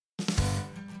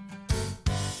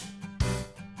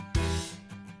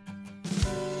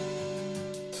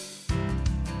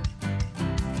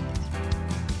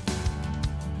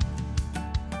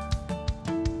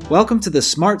Welcome to the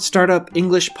Smart Startup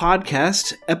English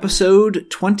Podcast, episode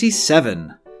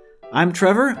 27. I'm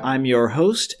Trevor, I'm your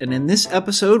host, and in this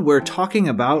episode we're talking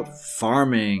about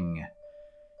farming.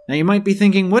 Now you might be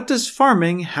thinking, what does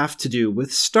farming have to do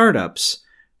with startups?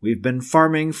 We've been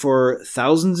farming for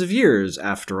thousands of years,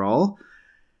 after all.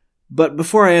 But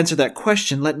before I answer that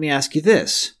question, let me ask you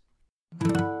this.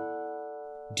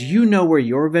 Do you know where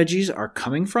your veggies are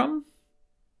coming from?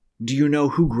 Do you know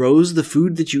who grows the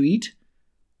food that you eat?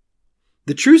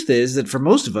 The truth is that for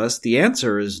most of us, the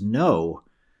answer is no.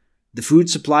 The food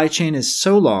supply chain is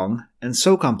so long and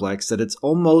so complex that it's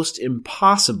almost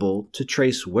impossible to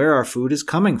trace where our food is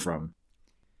coming from.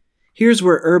 Here's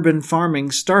where urban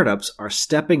farming startups are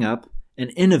stepping up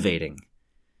and innovating.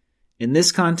 In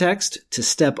this context, to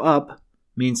step up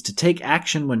means to take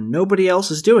action when nobody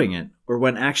else is doing it or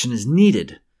when action is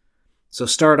needed. So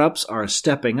startups are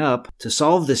stepping up to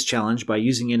solve this challenge by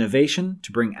using innovation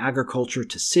to bring agriculture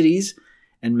to cities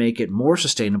and make it more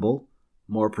sustainable,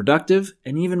 more productive,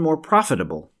 and even more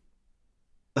profitable.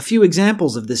 A few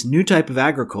examples of this new type of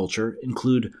agriculture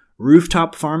include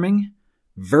rooftop farming,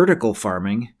 vertical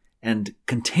farming, and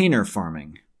container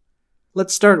farming.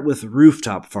 Let's start with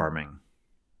rooftop farming.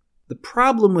 The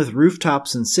problem with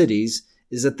rooftops in cities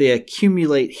is that they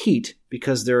accumulate heat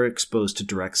because they're exposed to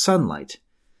direct sunlight.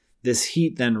 This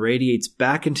heat then radiates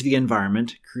back into the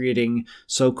environment, creating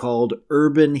so-called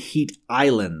urban heat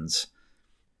islands.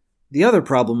 The other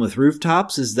problem with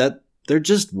rooftops is that they're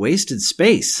just wasted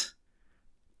space.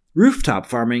 Rooftop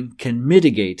farming can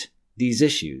mitigate these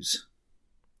issues.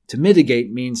 To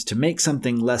mitigate means to make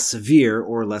something less severe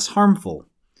or less harmful.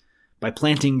 By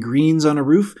planting greens on a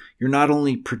roof, you're not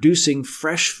only producing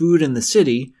fresh food in the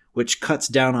city, which cuts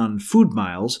down on food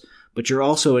miles, but you're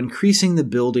also increasing the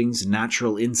building's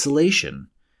natural insulation.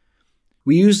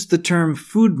 We use the term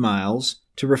food miles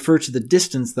to refer to the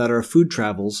distance that our food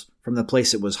travels from the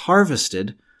place it was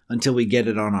harvested until we get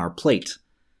it on our plate.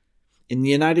 In the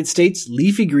United States,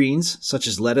 leafy greens, such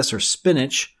as lettuce or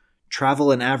spinach,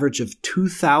 travel an average of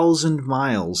 2,000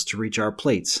 miles to reach our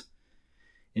plates.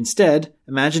 Instead,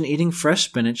 imagine eating fresh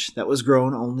spinach that was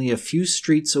grown only a few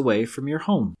streets away from your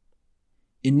home.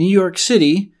 In New York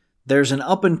City, there's an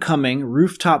up-and-coming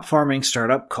rooftop farming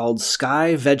startup called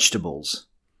Sky Vegetables.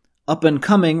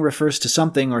 Up-and-coming refers to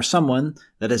something or someone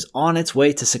that is on its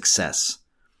way to success.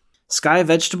 Sky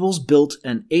Vegetables built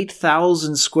an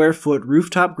 8,000 square foot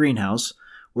rooftop greenhouse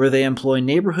where they employ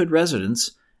neighborhood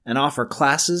residents and offer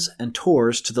classes and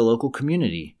tours to the local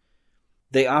community.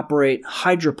 They operate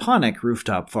hydroponic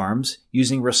rooftop farms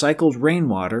using recycled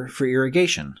rainwater for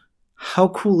irrigation. How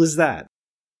cool is that?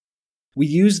 We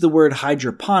use the word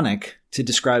hydroponic to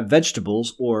describe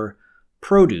vegetables or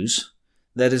produce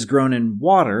that is grown in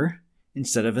water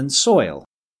instead of in soil.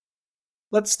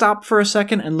 Let's stop for a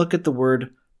second and look at the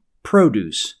word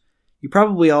produce. You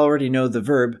probably already know the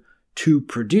verb to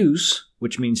produce,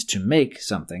 which means to make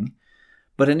something,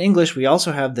 but in English we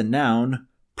also have the noun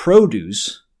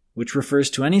produce, which refers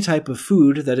to any type of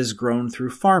food that is grown through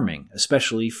farming,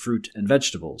 especially fruit and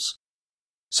vegetables.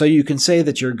 So you can say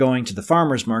that you're going to the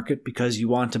farmer's market because you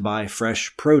want to buy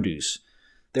fresh produce.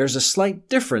 There's a slight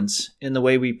difference in the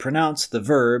way we pronounce the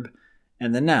verb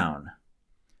and the noun.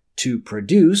 To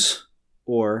produce,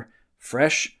 or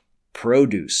fresh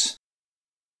produce.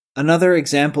 Another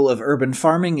example of urban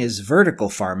farming is vertical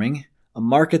farming, a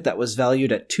market that was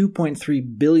valued at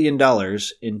 $2.3 billion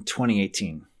in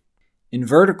 2018. In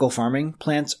vertical farming,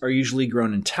 plants are usually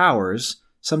grown in towers,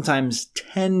 sometimes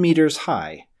 10 meters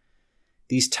high.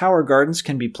 These tower gardens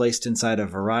can be placed inside a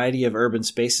variety of urban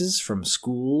spaces, from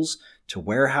schools to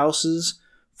warehouses,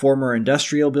 former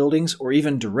industrial buildings, or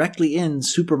even directly in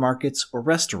supermarkets or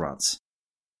restaurants.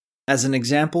 As an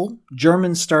example,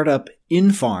 German startup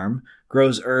InFarm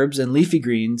grows herbs and leafy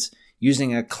greens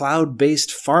using a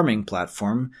cloud-based farming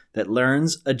platform that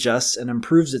learns, adjusts, and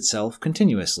improves itself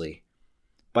continuously.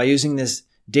 By using this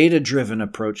data-driven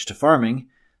approach to farming,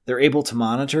 they're able to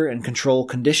monitor and control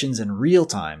conditions in real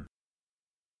time.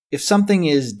 If something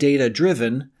is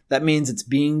data-driven, that means it's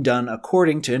being done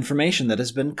according to information that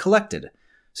has been collected,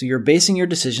 so you're basing your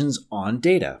decisions on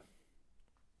data.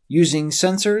 Using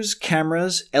sensors,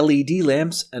 cameras, LED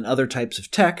lamps, and other types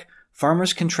of tech,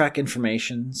 farmers can track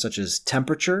information such as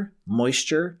temperature,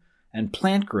 moisture, and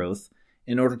plant growth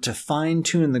in order to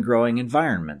fine-tune the growing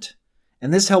environment,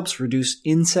 and this helps reduce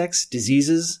insects,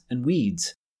 diseases, and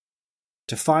weeds.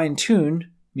 To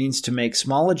fine-tune means to make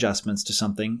small adjustments to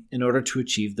something in order to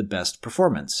achieve the best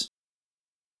performance.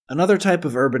 Another type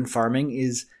of urban farming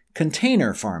is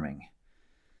container farming.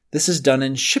 This is done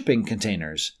in shipping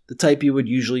containers, the type you would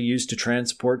usually use to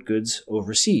transport goods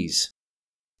overseas.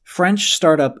 French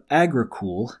startup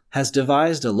Agricool has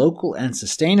devised a local and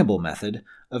sustainable method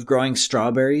of growing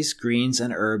strawberries, greens,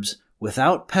 and herbs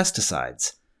without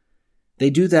pesticides. They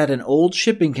do that in old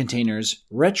shipping containers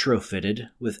retrofitted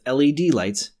with LED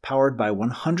lights powered by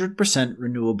 100%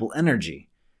 renewable energy.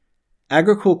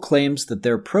 Agricool claims that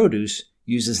their produce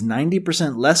uses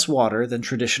 90% less water than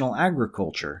traditional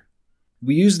agriculture.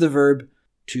 We use the verb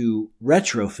to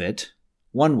retrofit,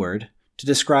 one word, to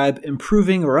describe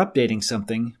improving or updating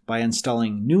something by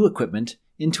installing new equipment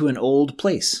into an old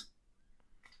place.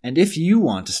 And if you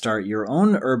want to start your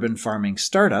own urban farming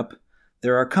startup,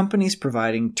 there are companies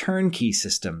providing turnkey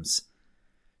systems.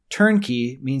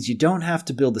 Turnkey means you don't have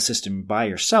to build the system by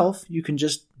yourself, you can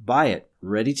just buy it,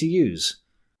 ready to use.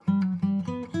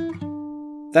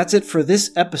 That's it for this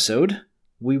episode.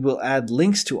 We will add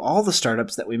links to all the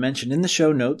startups that we mentioned in the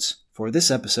show notes for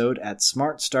this episode at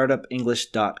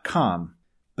smartstartupenglish.com.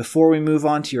 Before we move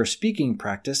on to your speaking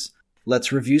practice,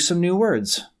 let's review some new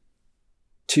words.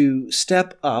 To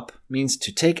step up means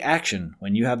to take action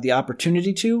when you have the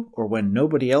opportunity to or when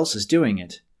nobody else is doing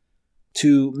it.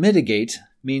 To mitigate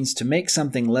means to make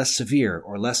something less severe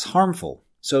or less harmful,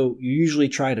 so you usually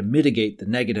try to mitigate the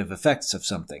negative effects of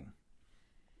something.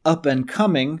 Up and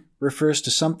coming refers to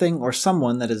something or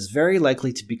someone that is very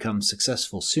likely to become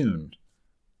successful soon.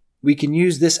 We can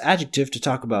use this adjective to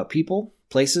talk about people,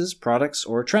 places, products,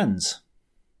 or trends.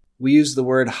 We use the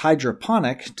word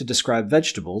hydroponic to describe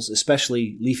vegetables,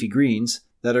 especially leafy greens,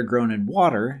 that are grown in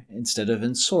water instead of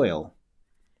in soil.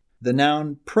 The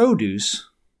noun produce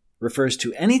refers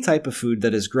to any type of food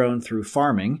that is grown through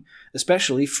farming,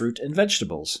 especially fruit and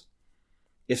vegetables.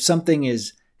 If something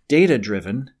is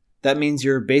data-driven, that means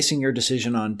you're basing your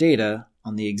decision on data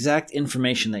on the exact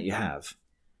information that you have.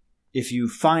 If you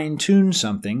fine-tune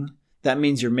something, that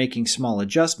means you're making small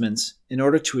adjustments in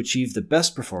order to achieve the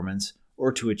best performance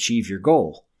or to achieve your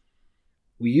goal.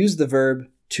 We use the verb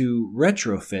to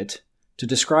retrofit to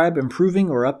describe improving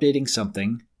or updating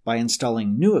something by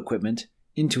installing new equipment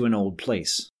into an old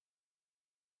place.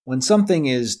 When something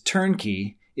is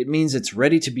turnkey, it means it's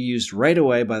ready to be used right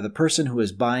away by the person who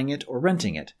is buying it or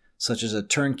renting it, such as a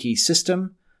turnkey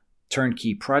system,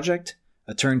 turnkey project,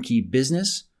 a turnkey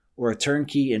business, or a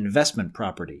turnkey investment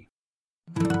property.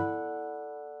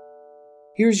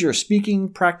 Here's your speaking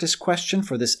practice question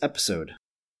for this episode.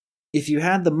 If you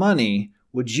had the money,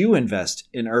 would you invest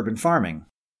in urban farming?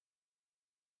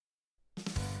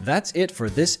 That's it for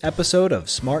this episode of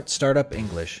Smart Startup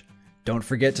English. Don't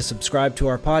forget to subscribe to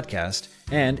our podcast,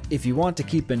 and if you want to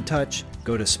keep in touch,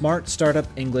 go to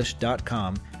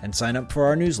smartstartupenglish.com and sign up for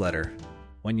our newsletter.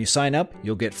 When you sign up,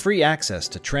 you'll get free access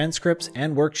to transcripts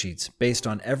and worksheets based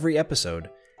on every episode,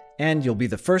 and you'll be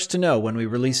the first to know when we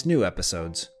release new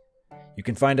episodes. You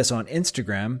can find us on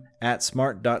Instagram at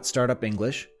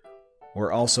smart.startupenglish.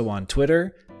 We're also on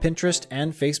Twitter, Pinterest,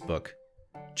 and Facebook.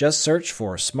 Just search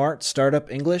for Smart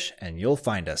Startup English and you'll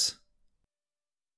find us.